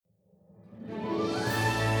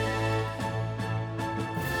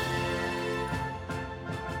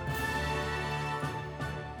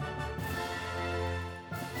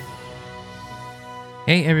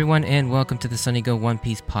Hey everyone, and welcome to the Sunny Go One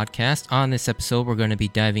Piece podcast. On this episode, we're going to be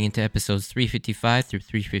diving into episodes 355 through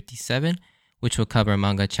 357, which will cover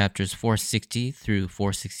manga chapters 460 through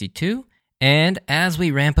 462. And as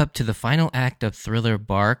we ramp up to the final act of Thriller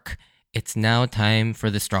Bark, it's now time for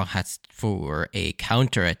the Straw Hats for a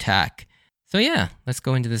counterattack. So yeah, let's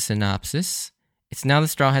go into the synopsis. It's now the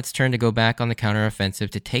Straw Hats' turn to go back on the counteroffensive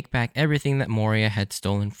to take back everything that Moria had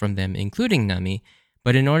stolen from them, including Nami.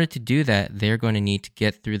 But in order to do that, they're going to need to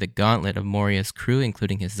get through the gauntlet of Moria's crew,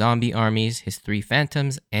 including his zombie armies, his 3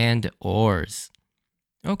 phantoms, and oars.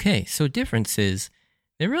 Okay, so differences.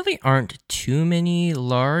 There really aren't too many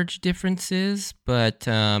large differences, but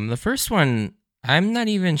the first one, I'm not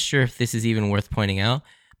even sure if this is even worth pointing out,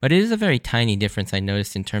 but it is a very tiny difference I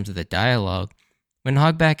noticed in terms of the dialogue. When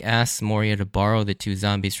Hogback asks Moria to borrow the 2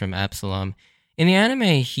 zombies from Absalom, in the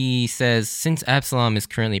anime he says, since Absalom is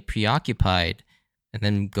currently preoccupied, and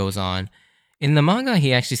then goes on. In the manga,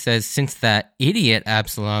 he actually says, since that idiot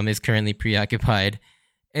Absalom is currently preoccupied,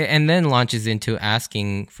 and then launches into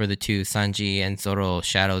asking for the 2 Sanji and Zoro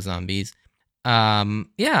shadow zombies. I'm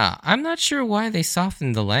not sure why they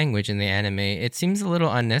softened the language in the anime. It seems a little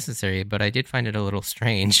unnecessary, but I did find it a little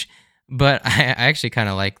strange. But I actually kind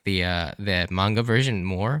of like the manga version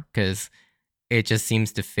more, because it just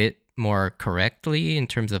seems to fit more correctly in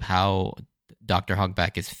terms of how Dr.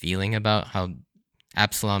 Hogback is feeling about how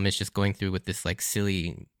Absalom is just going through with this like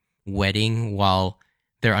silly wedding while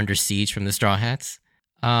they're under siege from the Straw Hats.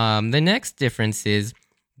 The next difference is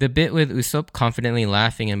the bit with Usopp confidently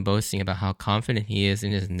laughing and boasting about how confident he is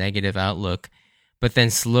in his negative outlook, but then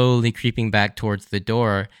slowly creeping back towards the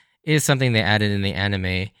door is something they added in the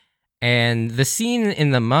anime. And the scene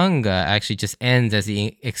in the manga actually just ends as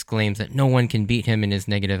he exclaims that no one can beat him in his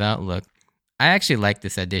negative outlook. I actually like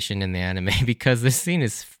this addition in the anime because this scene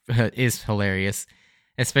is hilarious.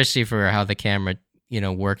 Especially for how the camera,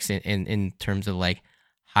 works in terms of like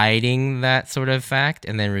hiding that sort of fact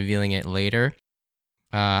and then revealing it later.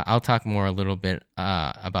 I'll talk more a little bit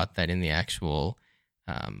about that in the actual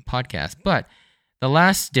podcast. But the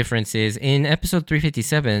last difference is in episode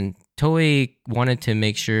 357, Toei wanted to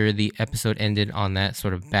make sure the episode ended on that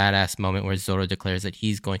sort of badass moment where Zoro declares that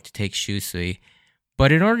he's going to take Shusui.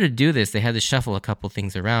 But in order to do this, they had to shuffle a couple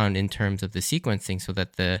things around in terms of the sequencing so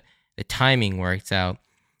that the timing works out.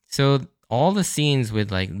 So all the scenes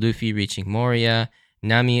with like Luffy reaching Moria,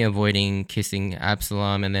 Nami avoiding kissing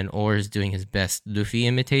Absalom, and then Oars doing his best Luffy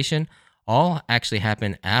imitation, all actually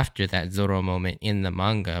happen after that Zoro moment in the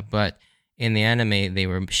manga. But in the anime, they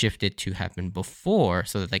were shifted to happen before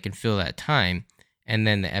so that they could fill that time, and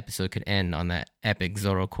then the episode could end on that epic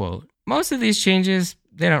Zoro quote. Most of these changes,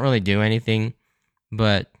 they don't really do anything,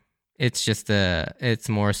 but it's just it's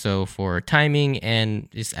more so for timing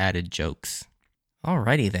and just added jokes.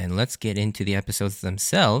 Alrighty then, let's get into the episodes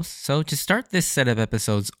themselves. So to start this set of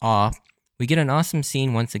episodes off, we get an awesome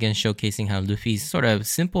scene once again showcasing how Luffy's sort of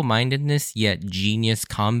simple-mindedness yet genius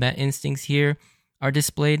combat instincts here are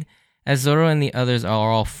displayed, as Zoro and the others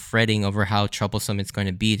are all fretting over how troublesome it's going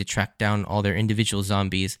to be to track down all their individual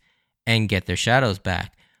zombies and get their shadows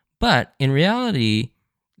back. But in reality,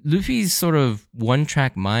 Luffy's sort of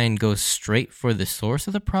one-track mind goes straight for the source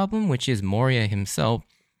of the problem, which is Moria himself,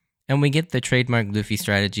 and we get the trademark Luffy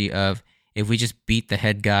strategy of, if we just beat the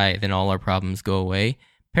head guy, then all our problems go away,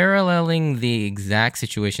 paralleling the exact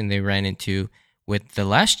situation they ran into with the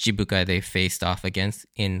last Chibukai they faced off against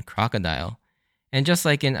in Crocodile. And just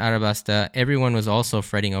like in Arabasta, everyone was also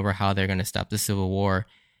fretting over how they're going to stop the Civil War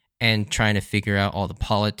and trying to figure out all the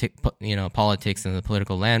politics and the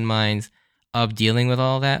political landmines of dealing with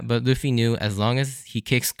all that, but Luffy knew as long as he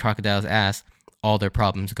kicks Crocodile's ass, all their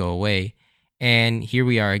problems go away. And here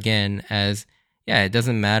we are again as, it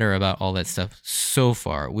doesn't matter about all that stuff so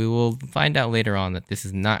far. We will find out later on that this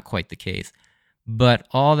is not quite the case. But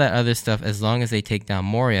all that other stuff, as long as they take down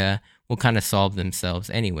Moria, will kind of solve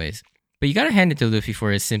themselves anyways. But you gotta hand it to Luffy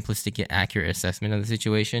for his simplistic yet accurate assessment of the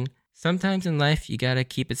situation. Sometimes in life, you gotta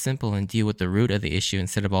keep it simple and deal with the root of the issue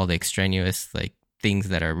instead of all the extraneous, things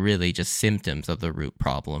that are really just symptoms of the root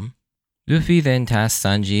problem. Luffy then tasks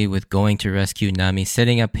Sanji with going to rescue Nami,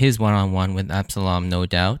 setting up his one-on-one with Absalom, no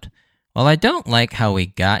doubt. While I don't like how we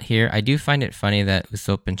got here, I do find it funny that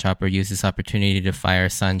Usopp and Chopper use this opportunity to fire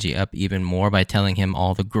Sanji up even more by telling him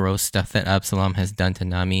all the gross stuff that Absalom has done to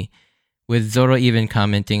Nami, with Zoro even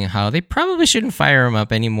commenting how they probably shouldn't fire him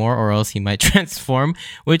up anymore or else he might transform,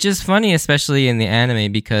 which is funny especially in the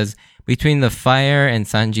anime because between the fire and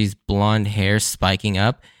Sanji's blonde hair spiking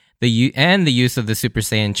up, the use of the Super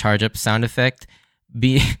Saiyan charge up sound effect,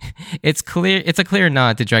 it's a clear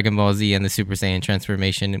nod to Dragon Ball Z and the Super Saiyan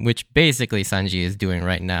transformation, which basically Sanji is doing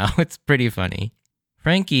right now. It's pretty funny.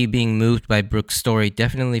 Frankie, being moved by Brook's story,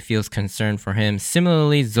 definitely feels concern for him.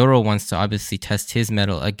 Similarly, Zoro wants to obviously test his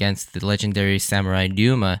mettle against the legendary samurai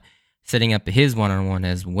Ryuma, setting up his one-on-one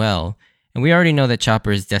as well. And we already know that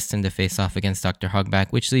Chopper is destined to face off against Dr. Hogback,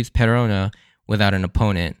 which leaves Perona without an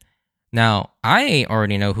opponent. Now, I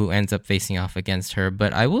already know who ends up facing off against her,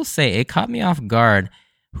 but I will say it caught me off guard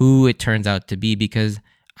who it turns out to be, because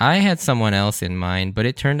I had someone else in mind, but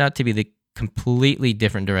it turned out to be the completely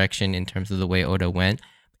different direction in terms of the way Oda went,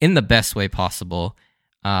 in the best way possible.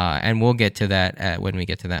 And we'll get to that when we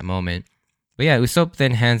get to that moment. But yeah, Usopp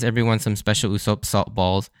then hands everyone some special Usopp salt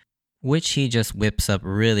balls, which he just whips up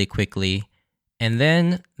really quickly. And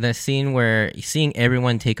then the scene where seeing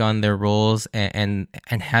everyone take on their roles and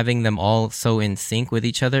having them all so in sync with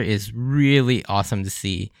each other is really awesome to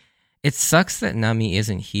see. It sucks that Nami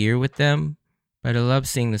isn't here with them, but I love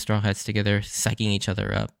seeing the Straw Hats together, psyching each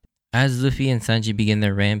other up. As Luffy and Sanji begin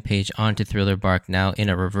their rampage onto Thriller Bark, now in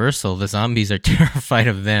a reversal, the zombies are terrified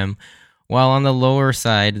of them, while on the lower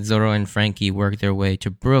side, Zoro and Frankie work their way to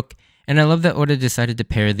Brook. And I love that Oda decided to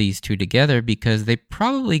pair these two together because they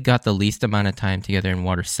probably got the least amount of time together in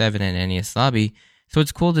Water 7 and Enies Lobby. So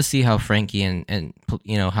it's cool to see how Frankie and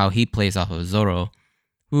how he plays off of Zoro,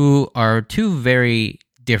 who are two very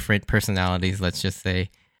different personalities, let's just say.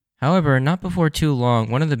 However, not before too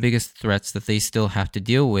long, one of the biggest threats that they still have to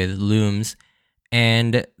deal with looms,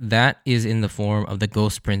 and that is in the form of the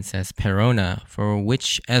Ghost Princess Perona, for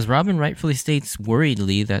which, as Robin rightfully states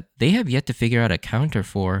worriedly, that they have yet to figure out a counter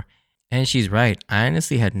for. And she's right, I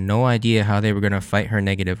honestly had no idea how they were going to fight her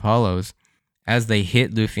negative hollows. As they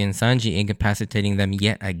hit Luffy and Sanji, incapacitating them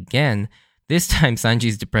yet again, this time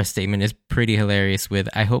Sanji's depressed statement is pretty hilarious with,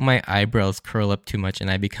 "I hope my eyebrows curl up too much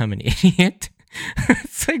and I become an idiot."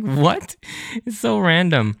 It's like, what? It's so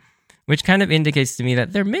random. Which kind of indicates to me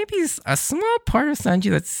that there may be a small part of Sanji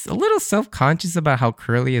that's a little self-conscious about how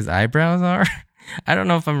curly his eyebrows are. I don't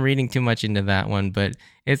know if I'm reading too much into that one, but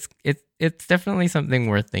it's definitely something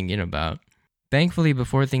worth thinking about. Thankfully,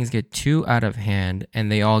 before things get too out of hand and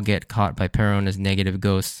they all get caught by Perona's negative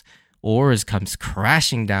ghosts, Oars comes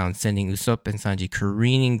crashing down, sending Usopp and Sanji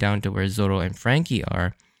careening down to where Zoro and Frankie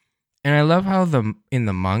are. And I love how in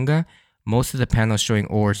the manga, most of the panels showing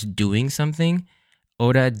Oars doing something,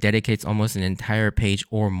 Oda dedicates almost an entire page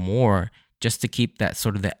or more just to keep that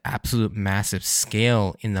sort of the absolute massive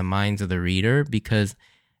scale in the minds of the reader, because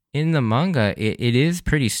in the manga, it is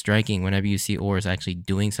pretty striking whenever you see Oars actually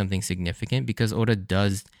doing something significant, because Oda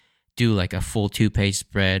does do like a full 2-page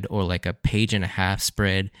spread or like a page and a half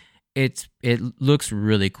spread. It looks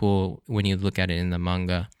really cool when you look at it in the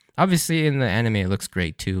manga. Obviously in the anime it looks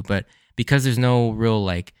great too, but because there's no real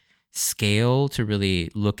like scale to really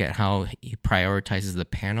look at how he prioritizes the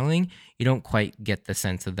paneling, you don't quite get the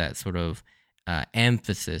sense of that sort of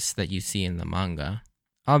emphasis that you see in the manga.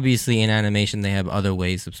 Obviously, in animation, they have other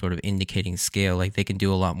ways of sort of indicating scale. Like they can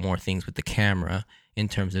do a lot more things with the camera in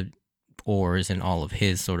terms of Oars and all of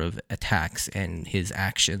his sort of attacks and his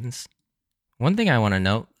actions. One thing I want to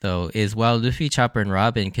note, though, is while Luffy, Chopper, and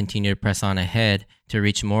Robin continue to press on ahead to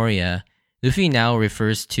reach Moria, Luffy now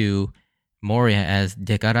refers to Moria as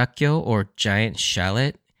Dekarakyo, or Giant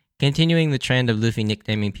Shallot, continuing the trend of Luffy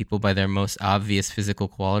nicknaming people by their most obvious physical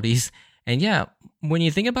qualities. And yeah, when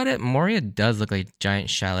you think about it, Moria does look like a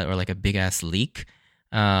giant shallot or like a big-ass leek.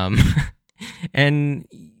 And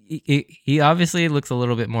he obviously looks a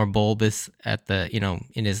little bit more bulbous at the,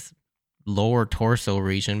 in his lower torso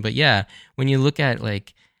region. But yeah, when you look at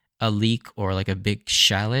like a leek or like a big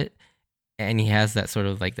shallot, and he has that sort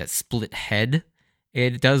of like that split head,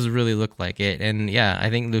 it does really look like it. And yeah,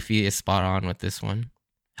 I think Luffy is spot on with this one.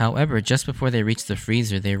 However, just before they reach the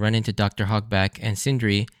freezer, they run into Dr. Hogback and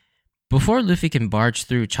Sindri. Before Luffy can barge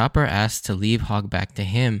through, Chopper asks to leave Hogback to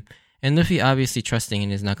him, and Luffy, obviously trusting in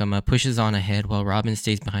his nakama, pushes on ahead while Robin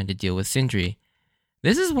stays behind to deal with Sindri.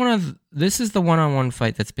 This is the one-on-one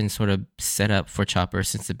fight that's been sort of set up for Chopper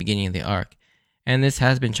since the beginning of the arc, and this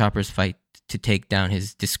has been Chopper's fight to take down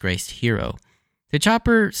his disgraced hero. To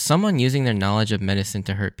Chopper, someone using their knowledge of medicine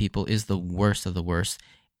to hurt people is the worst of the worst,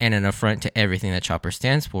 and an affront to everything that Chopper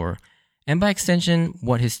stands for, and by extension,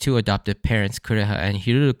 what his two adoptive parents, Kureha and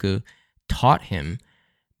Hiruruku, taught him.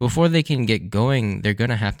 Before they can get going, they're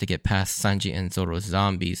gonna have to get past Sanji and Zoro's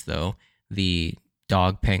zombies, though. The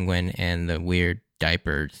dog penguin and the weird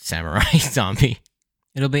diaper samurai zombie.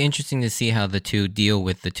 It'll be interesting to see how the two deal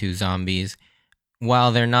with the two zombies.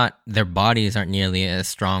 While their bodies aren't nearly as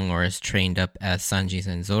strong or as trained up as Sanji's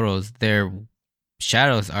and Zoro's, their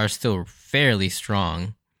shadows are still fairly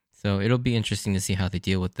strong. So it'll be interesting to see how they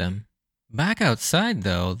deal with them. Back outside,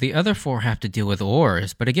 though, the other four have to deal with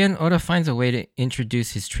oars, but again, Oda finds a way to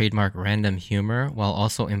introduce his trademark random humor while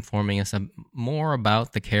also informing us more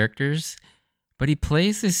about the characters. But he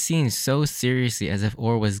plays this scene so seriously as if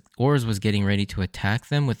Oars was getting ready to attack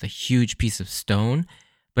them with a huge piece of stone,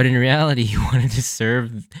 but in reality, he wanted to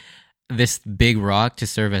serve this big rock to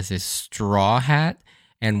serve as his straw hat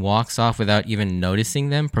and walks off without even noticing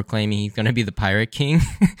them, proclaiming he's going to be the Pirate King.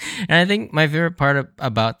 And I think my favorite part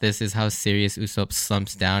about this is how serious Usopp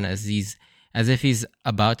slumps down as if he's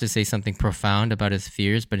about to say something profound about his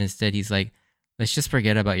fears, but instead he's like, let's just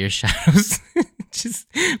forget about your shadows. Just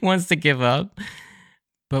wants to give up.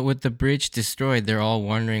 But with the bridge destroyed, they're all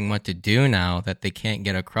wondering what to do now that they can't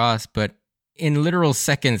get across. But in literal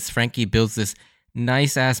seconds, Franky builds this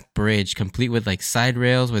nice ass bridge complete with like side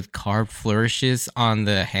rails with carved flourishes on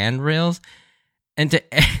the handrails. And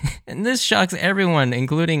and this shocks everyone,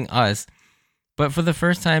 including us. But for the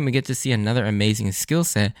first time, we get to see another amazing skill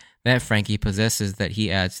set that Franky possesses that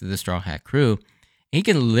he adds to the Straw Hat crew. He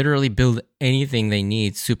can literally build anything they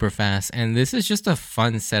need super fast, and this is just a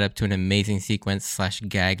fun setup to an amazing sequence /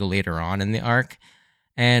 gag later on in the arc.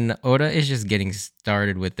 And Oda is just getting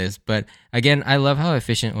started with this. But again, I love how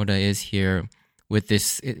efficient Oda is here with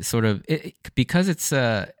this because it's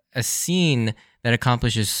a scene that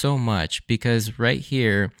accomplishes so much. Because right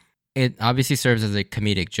here, it obviously serves as a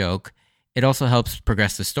comedic joke. It also helps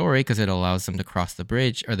progress the story because it allows them to cross the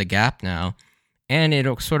bridge or the gap now. And it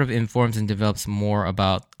sort of informs and develops more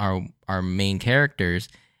about our main characters.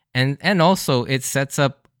 And also it sets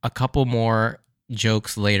up a couple more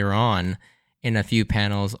jokes later on in a few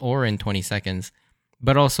panels or in 20 seconds,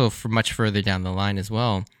 but also for much further down the line as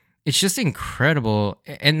well. It's just incredible.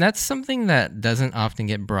 And that's something that doesn't often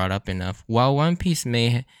get brought up enough. While One Piece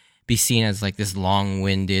may be seen as like this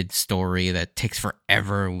long-winded story that takes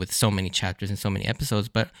forever with so many chapters and so many episodes,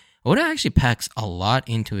 but Oda actually packs a lot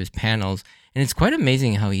into his panels, and it's quite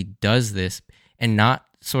amazing how he does this and not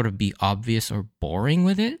sort of be obvious or boring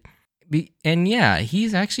with it. And yeah,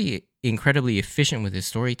 he's actually incredibly efficient with his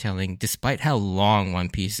storytelling despite how long One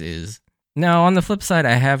Piece is. Now, on the flip side,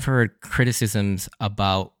 I have heard criticisms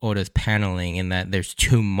about Oda's paneling in that there's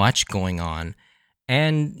too much going on.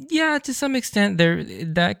 And yeah, to some extent,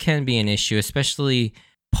 that can be an issue, especially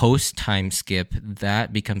post-time skip.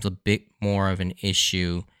 That becomes a bit more of an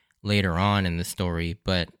issue later on in the story,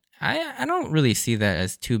 but I don't really see that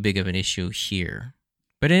as too big of an issue here.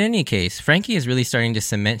 But in any case, Franky is really starting to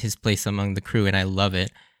cement his place among the crew, and I love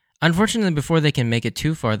it. Unfortunately, before they can make it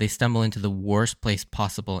too far, they stumble into the worst place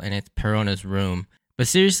possible, and it's Perona's room. But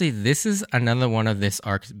seriously, this is another one of this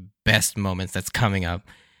arc's best moments that's coming up.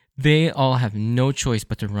 They all have no choice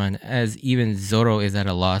but to run, as even Zoro is at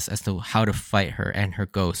a loss as to how to fight her and her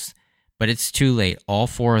ghosts. But it's too late. All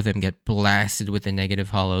four of them get blasted with the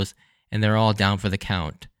negative hollows, and they're all down for the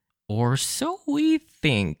count. Or so we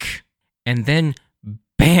think. And then,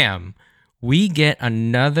 bam! We get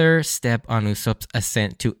another step on Usopp's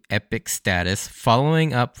ascent to epic status,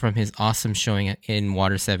 following up from his awesome showing in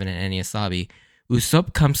Water 7 and Enies Lobby.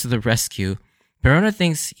 Usopp comes to the rescue. Perona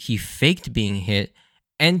thinks he faked being hit,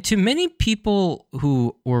 and to many people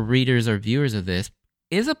who were readers or viewers of this,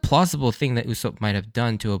 is a plausible thing that Usopp might have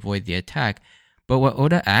done to avoid the attack. But what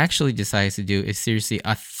Oda actually decides to do is seriously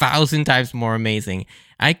 1,000 times more amazing.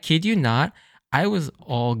 I kid you not, I was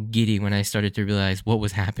all giddy when I started to realize what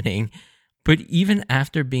was happening. But even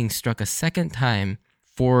after being struck a second time,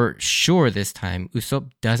 for sure this time, Usopp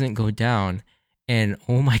doesn't go down. And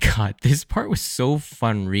oh my god, this part was so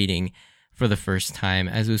fun reading for the first time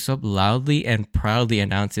as Usopp loudly and proudly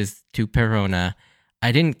announces to Perona,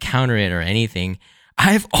 I didn't counter it or anything.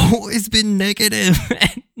 I've always been negative.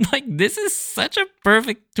 And like, this is such a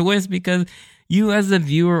perfect twist because you as the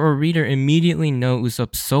viewer or reader immediately know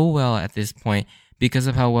Usopp so well at this point because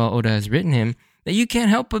of how well Oda has written him that you can't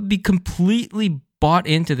help but be completely bought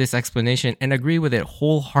into this explanation and agree with it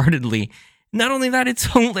wholeheartedly. Not only that, it's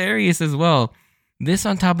hilarious as well. This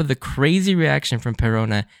on top of the crazy reaction from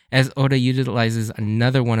Perona as Oda utilizes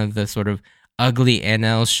another one of the sort of ugly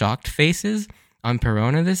NL shocked faces on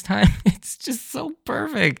Perona this time. It's just so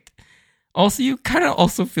perfect. Also, you kind of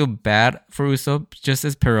also feel bad for Usopp, just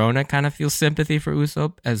as Perona kind of feels sympathy for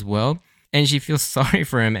Usopp as well. And she feels sorry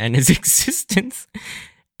for him and his existence.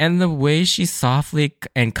 And the way she softly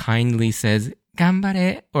and kindly says,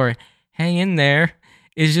 "Ganbare," or "hang in there,"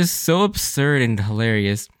 is just so absurd and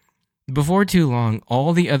hilarious. Before too long,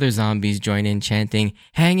 all the other zombies join in chanting,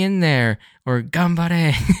 "hang in there," or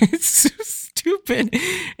 "Ganbare." It's so stupid.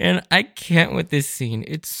 And I can't with this scene.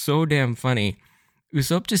 It's so damn funny.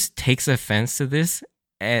 Usopp just takes offense to this,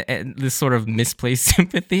 and this sort of misplaced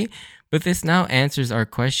sympathy, But this now answers our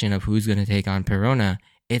question of who's going to take on Perona.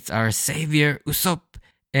 It's our savior, Usopp.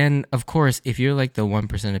 And of course, if you're like the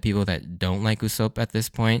 1% of people that don't like Usopp at this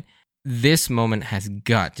point, this moment has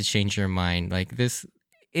got to change your mind. Like this,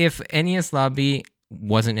 if Enies Lobby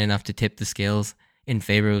wasn't enough to tip the scales in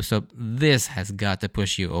favor of Usopp, this has got to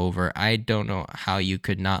push you over. I don't know how you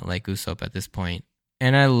could not like Usopp at this point.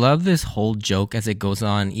 And I love this whole joke as it goes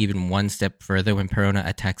on even one step further when Perona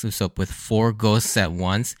attacks Usopp with 4 ghosts at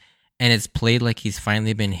once, and it's played like he's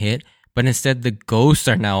finally been hit, but instead the ghosts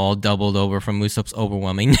are now all doubled over from Usopp's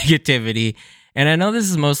overwhelming negativity. And I know this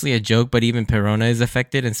is mostly a joke, but even Perona is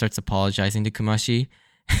affected and starts apologizing to Kumashi.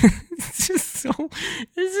 This is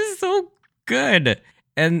so good.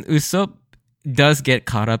 And Usopp does get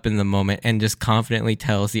caught up in the moment and just confidently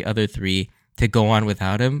tells the other 3 to go on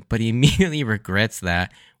without him, but he immediately regrets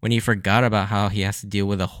that when he forgot about how he has to deal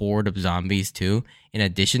with a horde of zombies too, in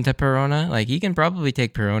addition to Perona. Like, he can probably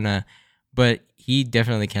take Perona, but he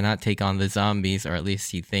definitely cannot take on the zombies, or at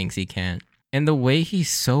least he thinks he can. And the way he's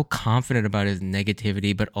so confident about his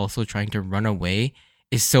negativity, but also trying to run away,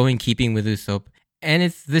 is so in keeping with Usopp. And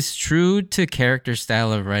it's this true to character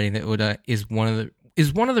style of writing that Oda is one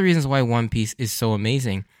of the reasons why One Piece is so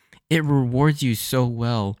amazing. It rewards you so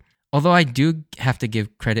well. Although I do have to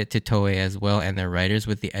give credit to Toei as well and their writers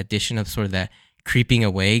with the addition of sort of that creeping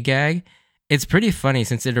away gag. It's pretty funny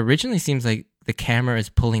since it originally seems like the camera is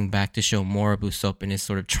pulling back to show more of Usopp in his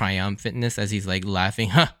sort of triumphantness as he's like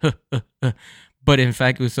laughing. But in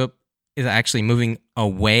fact, Usopp is actually moving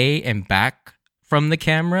away and back from the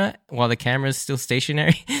camera while the camera is still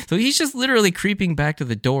stationary. So he's just literally creeping back to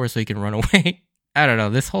the door so he can run away. I don't know.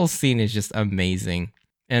 This whole scene is just amazing.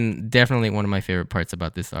 And definitely one of my favorite parts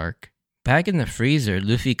about this arc. Back in the freezer,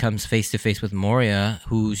 Luffy comes face to face with Moria,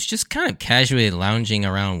 who's just kind of casually lounging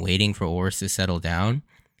around waiting for Oars to settle down.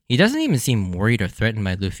 He doesn't even seem worried or threatened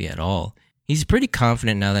by Luffy at all. He's pretty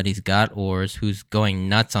confident now that he's got Oars, who's going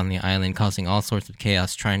nuts on the island, causing all sorts of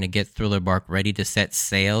chaos, trying to get Thriller Bark ready to set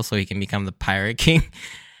sail so he can become the Pirate King.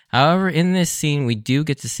 However, in this scene, we do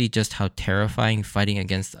get to see just how terrifying fighting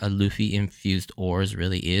against a Luffy-infused Oars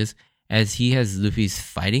really is, as he has Luffy's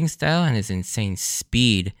fighting style and his insane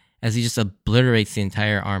speed, as he just obliterates the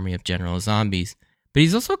entire army of General Zombies. But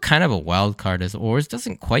he's also kind of a wild card, as Oars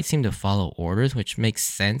doesn't quite seem to follow orders, which makes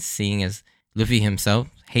sense seeing as Luffy himself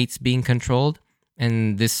hates being controlled,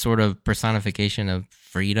 and this sort of personification of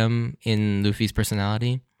freedom in Luffy's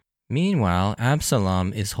personality. Meanwhile,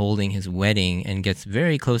 Absalom is holding his wedding and gets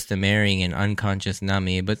very close to marrying an unconscious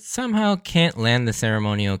Nami, but somehow can't land the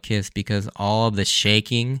ceremonial kiss because all of the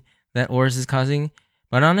shaking that Oars is causing.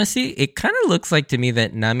 But honestly, it kind of looks like to me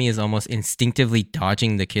that Nami is almost instinctively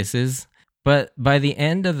dodging the kisses. But by the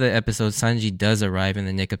end of the episode, Sanji does arrive in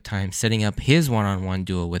the nick of time, setting up his one-on-one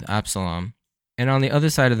duel with Absalom. And on the other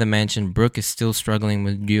side of the mansion, Brook is still struggling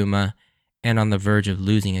with Ryuma and on the verge of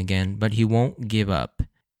losing again, but he won't give up.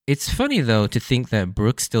 It's funny though to think that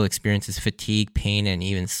Brook still experiences fatigue, pain, and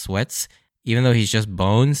even sweats, even though he's just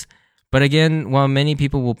bones. But again, while many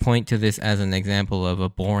people will point to this as an example of a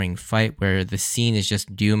boring fight where the scene is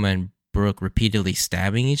just Ryuma and Brook repeatedly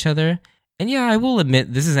stabbing each other, and yeah, I will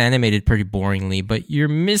admit this is animated pretty boringly, but you're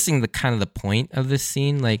missing the kind of the point of this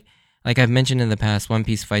scene. Like I've mentioned in the past, One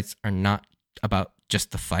Piece fights are not about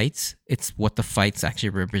just the fights. It's what the fights actually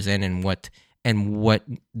represent and what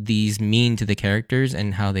these mean to the characters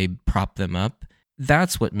and how they prop them up.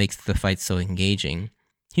 That's what makes the fights so engaging.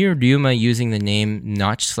 Here, Ryuma using the name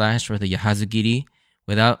Notch Slash for the Yahazugiri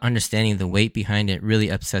without understanding the weight behind it really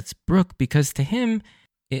upsets Brook because to him,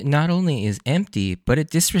 it not only is empty, but it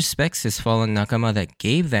disrespects his fallen nakama that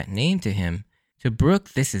gave that name to him. To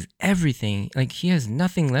Brook, this is everything. Like, he has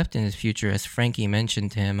nothing left in his future, as Frankie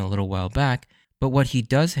mentioned to him a little while back, but what he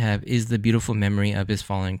does have is the beautiful memory of his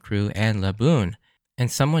fallen crew and Laboon. And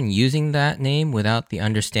someone using that name without the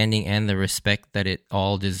understanding and the respect that it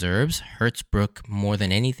all deserves hurts Brook more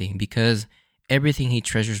than anything because everything he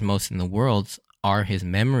treasures most in the world are his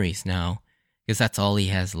memories now, because that's all he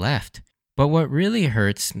has left. But what really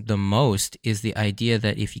hurts the most is the idea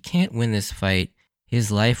that if he can't win this fight, his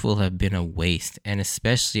life will have been a waste, and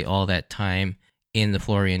especially all that time in the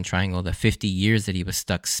Florian Triangle, the 50 years that he was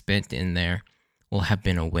spent in there, will have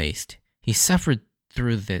been a waste. He suffered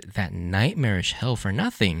through that nightmarish hell for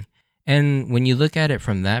nothing. And when you look at it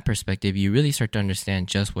from that perspective, you really start to understand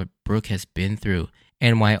just what Brook has been through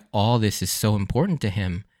and why all this is so important to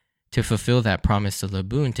him, to fulfill that promise to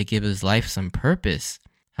Laboon, to give his life some purpose.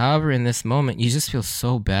 However, in this moment, you just feel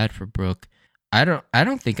so bad for Brook. I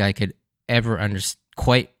don't think I could ever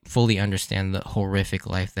quite fully understand the horrific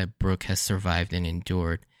life that Brook has survived and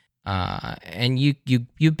endured. And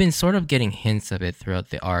you've been sort of getting hints of it throughout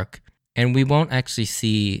the arc. And we won't actually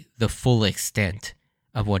see the full extent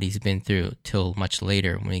of what he's been through till much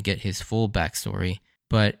later when we get his full backstory.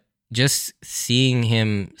 But just seeing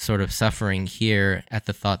him sort of suffering here at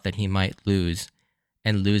the thought that he might lose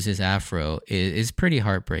his afro is pretty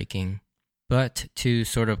heartbreaking. But to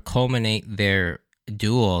sort of culminate their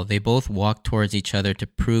duel, they both walk towards each other to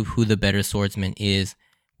prove who the better swordsman is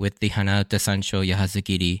with the Hanauta Sancho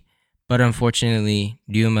Yahazugiri. But unfortunately,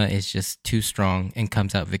 Ryuma is just too strong and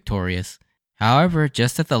comes out victorious. However,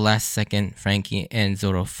 just at the last second, Franky and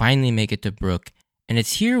Zoro finally make it to Brook, and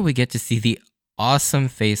it's here we get to see the awesome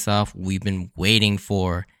face-off we've been waiting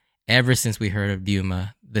for ever since we heard of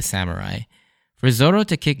Ryuma, the samurai. For Zoro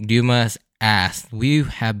to kick Ryuma's ass, we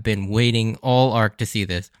have been waiting all arc to see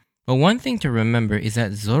this. But one thing to remember is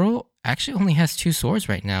that Zoro actually only has 2 swords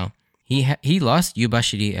right now. He lost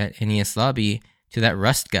Yubashiri at Enies Lobby to that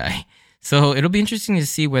Rust guy. So it'll be interesting to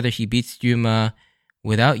see whether he beats Ryuma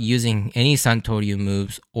without using any Santoryu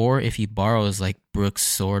moves, or if he borrows like Brook's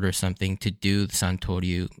sword or something to do the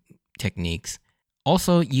Santoryu techniques.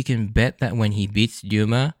 Also, you can bet that when he beats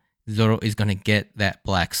Ryuma, Zoro is going to get that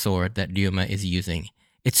black sword that Ryuma is using.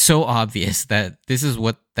 It's so obvious that this is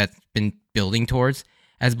what that's been building towards,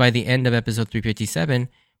 as by the end of episode 357,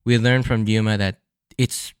 we learn from Ryuma that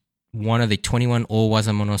it's one of the 21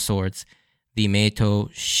 Owazamono swords, the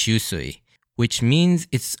Meito Shusui, which means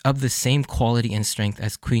it's of the same quality and strength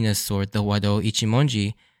as Kuina's sword, the Wado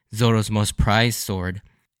Ichimonji, Zoro's most prized sword.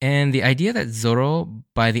 And the idea that Zoro,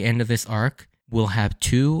 by the end of this arc, will have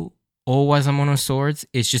 2 Owazamono swords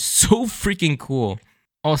is just so freaking cool.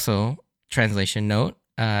 Also, translation note,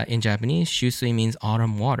 in Japanese, Shusui means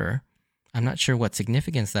autumn water. I'm not sure what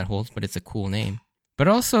significance that holds, but it's a cool name. But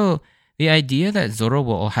also, the idea that Zoro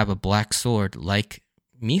will have a black sword like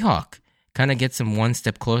Mihawk kind of gets him one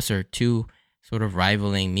step closer to sort of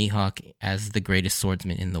rivaling Mihawk as the greatest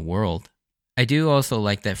swordsman in the world. I do also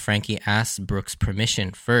like that Franky asks Brook's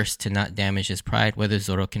permission first to not damage his pride whether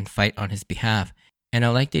Zoro can fight on his behalf. And I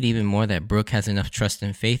liked it even more that Brook has enough trust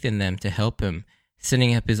and faith in them to help him,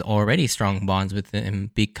 setting up his already strong bonds with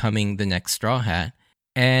him becoming the next Straw Hat.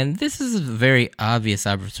 And this is a very obvious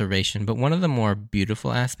observation, but one of the more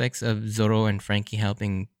beautiful aspects of Zoro and Franky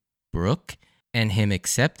helping Brook and him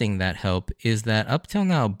accepting that help is that up till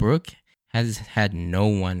now, Brook has had no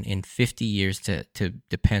one in 50 years to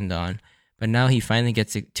depend on. But now he finally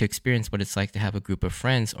gets to experience what it's like to have a group of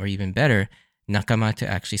friends, or even better, nakama to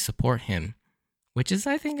actually support him, which is,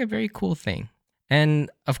 I think, a very cool thing. And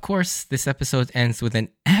of course, this episode ends with an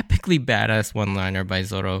epically badass one-liner by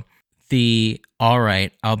Zoro.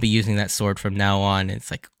 Alright, I'll be using that sword from now on.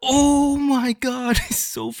 It's like, oh my god, it's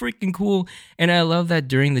so freaking cool. And I love that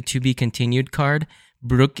during the to be continued card,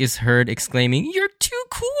 Brook is heard exclaiming, "You're too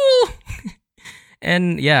cool!"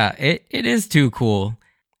 And yeah, it is too cool.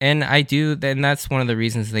 And that's one of the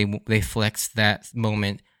reasons they flexed that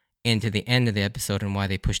moment into the end of the episode and why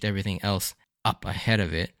they pushed everything else up ahead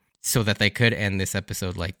of it so that they could end this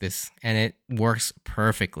episode like this. And it works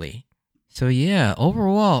perfectly. So yeah,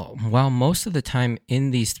 overall, while most of the time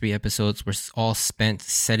in these 3 episodes were all spent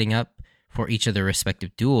setting up for each of their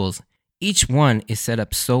respective duels, each one is set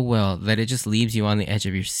up so well that it just leaves you on the edge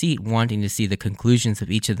of your seat wanting to see the conclusions of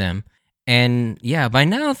each of them. And yeah, by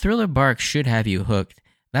now, Thriller Bark should have you hooked.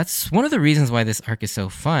 That's one of the reasons why this arc is so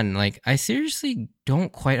fun. Like, I seriously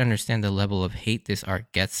don't quite understand the level of hate this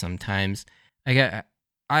arc gets sometimes. I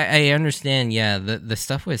understand, yeah, the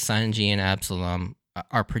stuff with Sanji and Absalom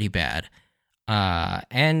are pretty bad.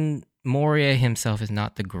 And Moria himself is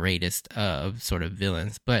not the greatest of sort of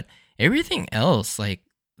villains, but everything else, like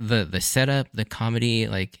the setup, the comedy,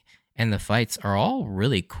 like, and the fights are all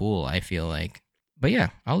really cool, I feel like. But yeah,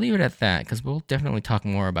 I'll leave it at that because we'll definitely talk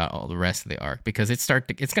more about all the rest of the arc because it's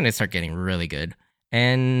going to start getting really good.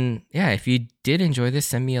 And yeah, if you did enjoy this,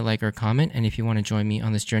 send me a like or comment. And if you want to join me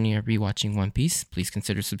on this journey of rewatching One Piece, please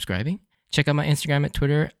consider subscribing. Check out my Instagram and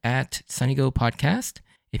Twitter at SunnyGo Podcast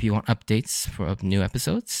if you want updates of new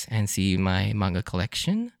episodes and see my manga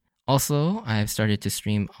collection. Also, I've started to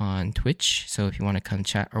stream on Twitch, so if you want to come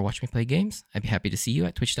chat or watch me play games, I'd be happy to see you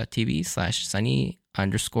at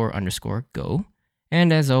twitch.tv/sunny__go.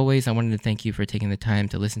 And as always, I wanted to thank you for taking the time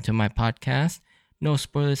to listen to my podcast. No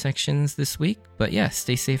spoiler sections this week, but yeah,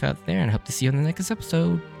 stay safe out there and I hope to see you on the next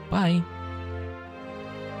episode. Bye.